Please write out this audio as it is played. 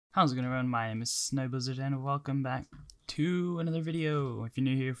How's it going everyone? My name is Snowblizzard and welcome back to another video. If you're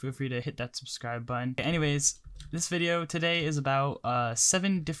new here, feel free to hit that subscribe button. Anyways, this video today is about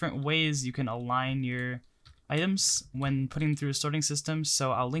 7 different ways you can align your items when putting them through a sorting system.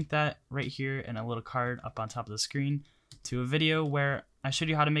 So I'll link that right here in a little card up on top of the screen to a video where I showed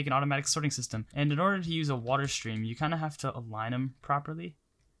you how to make an automatic sorting system. And in order to use a water stream, you kind of have to align them properly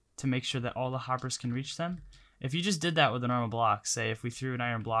to make sure that all the hoppers can reach them. If you just did that with a normal block, say if we threw an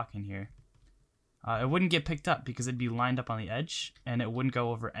iron block in here, it wouldn't get picked up because it'd be lined up on the edge and it wouldn't go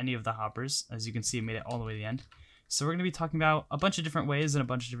over any of the hoppers. As you can see, it made it all the way to the end. So we're going to be talking about a bunch of different ways and a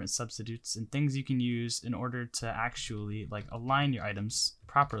bunch of different substitutes and things you can use in order to actually align your items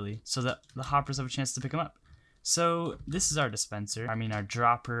properly so that the hoppers have a chance to pick them up. So this is our dispenser, our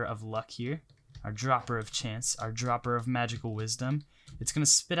dropper of luck here, our dropper of chance, our dropper of magical wisdom. It's going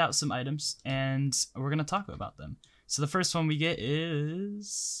to spit out some items and we're going to talk about them. So the first one we get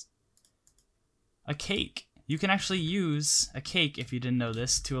is a cake. You can actually use a cake, if you didn't know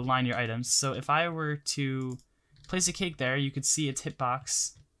this, to align your items. So if I were to place a cake there, you could see its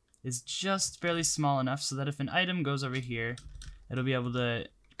hitbox is just barely small enough so that if an item goes over here, it'll be able to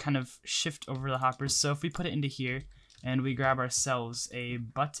kind of shift over the hoppers. So if we put it into here and we grab ourselves a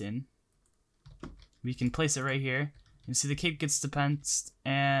button, we can place it right here. You see the cake gets dispensed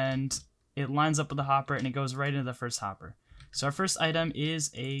and it lines up with the hopper and it goes right into the first hopper. So our first item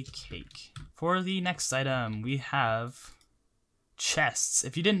is a cake. For the next item, we have chests.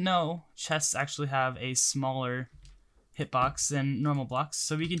 If you didn't know, chests actually have a smaller hitbox than normal blocks.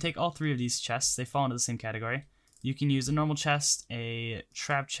 So we can take all 3 of these chests. They fall into the same category. You can use a normal chest, a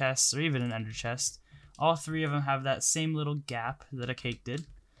trap chest, or even an ender chest. All 3 of them have that same little gap that a cake did.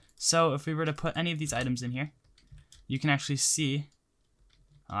 So if we were to put any of these items in here, you can actually see,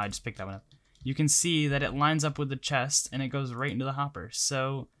 I just picked that one up. You can see that it lines up with the chest and it goes right into the hopper.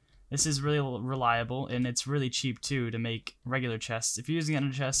 So this is really reliable and it's really cheap too to make regular chests. If you're using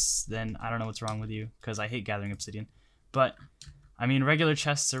ender chests, then I don't know what's wrong with you because I hate gathering obsidian. But regular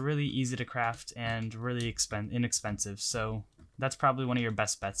chests are really easy to craft and really inexpensive. So that's probably one of your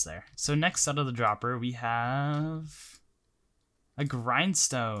best bets there. So next out of the dropper, we have a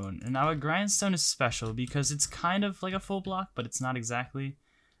grindstone. And now a grindstone is special because it's kind of like a full block, but it's not exactly.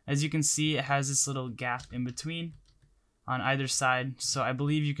 As you can see, it has this little gap in between on either side. So I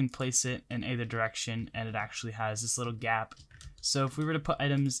believe you can place it in either direction and it actually has this little gap. So if we were to put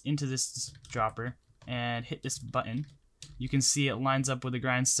items into this dropper and hit this button, you can see it lines up with the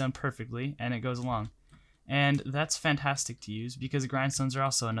grindstone perfectly and it goes along. And that's fantastic to use because grindstones are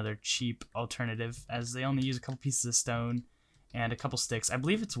also another cheap alternative as they only use a couple pieces of stone and a couple sticks. I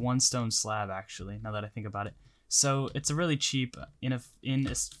believe it's 1 stone slab actually, now that I think about it. So it's a really cheap, it's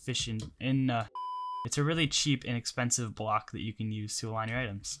a really cheap, inexpensive block that you can use to align your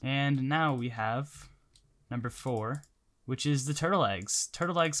items. And now we have number 4, which is the turtle eggs.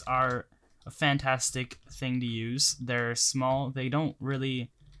 Turtle eggs are a fantastic thing to use. They're small, they don't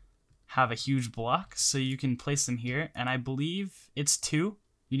really have a huge block, so you can place them here, and I believe it's 2.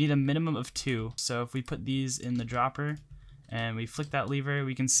 You need a minimum of 2. So if we put these in the dropper, and we flick that lever,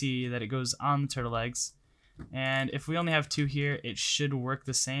 we can see that it goes on the turtle eggs. And if we only have 2 here, it should work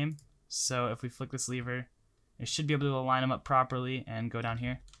the same. So if we flick this lever, it should be able to line them up properly and go down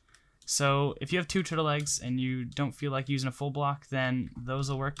here. So if you have 2 turtle eggs and you don't feel like using a full block, then those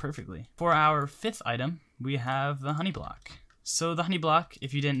will work perfectly. For our 5th item, we have the honey block. So the honey block,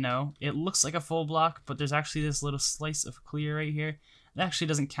 if you didn't know, it looks like a full block, but there's actually this little slice of clear right here. It actually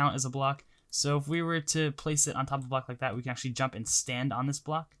doesn't count as a block. So if we were to place it on top of a block like that, we can actually jump and stand on this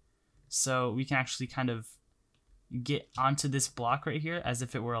block. So we can actually kind of get onto this block right here as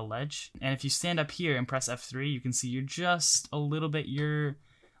if it were a ledge. And if you stand up here and press F3, you can see you're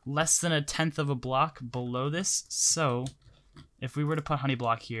less than 1/10 of a block below this. So if we were to put honey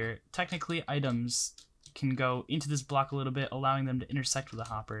block here, technically items can go into this block a little bit, allowing them to intersect with the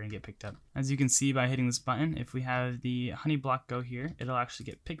hopper and get picked up. As you can see by hitting this button, if we have the honey block go here, it'll actually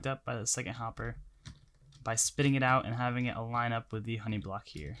get picked up by the second hopper by spitting it out and having it align up with the honey block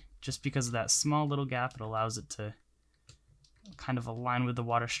here. Just because of that small little gap, it allows it to kind of align with the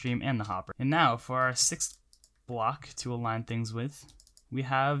water stream and the hopper. And now for our 6th block to align things with, we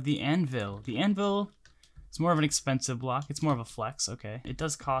have the anvil. The anvil is more of an expensive block. It's more of a flex, okay. It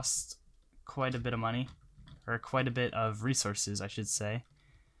does cost quite a bit of money, or quite a bit of resources, I should say.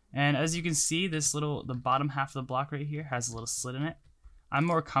 And as you can see, the bottom half of the block right here has a little slit in it. I'm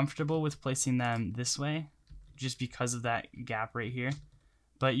more comfortable with placing them this way, just because of that gap right here.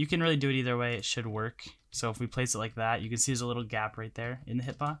 But you can really do it either way, it should work. So if we place it like that, you can see there's a little gap right there in the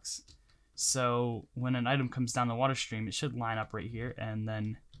hitbox. So when an item comes down the water stream, it should line up right here and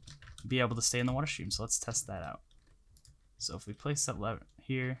then be able to stay in the water stream. So let's test that out. So if we place that lever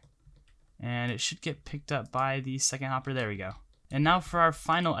here, and it should get picked up by the second hopper. There we go. And now for our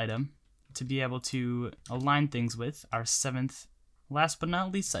final item to be able to align things with, our 7th, last but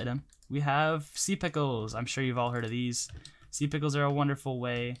not least item, we have sea pickles. I'm sure you've all heard of these. Sea pickles are a wonderful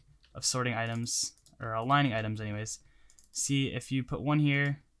way of sorting items, or aligning items anyways. See, if you put 1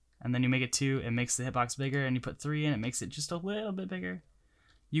 here, and then you make it 2, it makes the hitbox bigger, and you put 3 in, it makes it just a little bit bigger.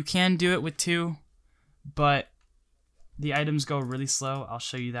 You can do it with 2, but the items go really slow. I'll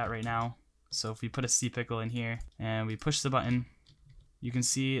show you that right now. So if we put a sea pickle in here and we push the button, you can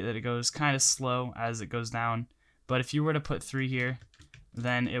see that it goes kind of slow as it goes down. But if you were to put 3 here,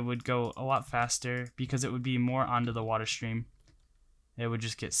 then it would go a lot faster because it would be more onto the water stream. It would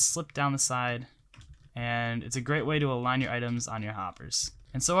just get slipped down the side, and it's a great way to align your items on your hoppers.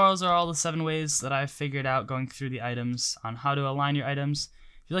 And so those are all the 7 ways that I've figured out going through the items on how to align your items.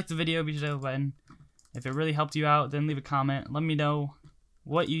 If you liked the video, be sure to hit the button. If it really helped you out, then leave a comment. Let me know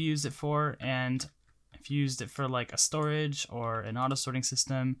what you used it for, and if you used it for like a storage or an auto sorting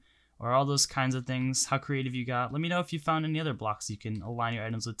system or all those kinds of things, how creative you got. Let me know if you found any other blocks you can align your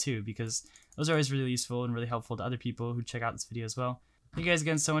items with too, because those are always really useful and really helpful to other people who check out this video as well. Thank you guys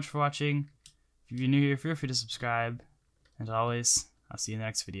again so much for watching. If you're new here, feel free to subscribe, and as always, I'll see you in the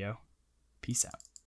next video. Peace out.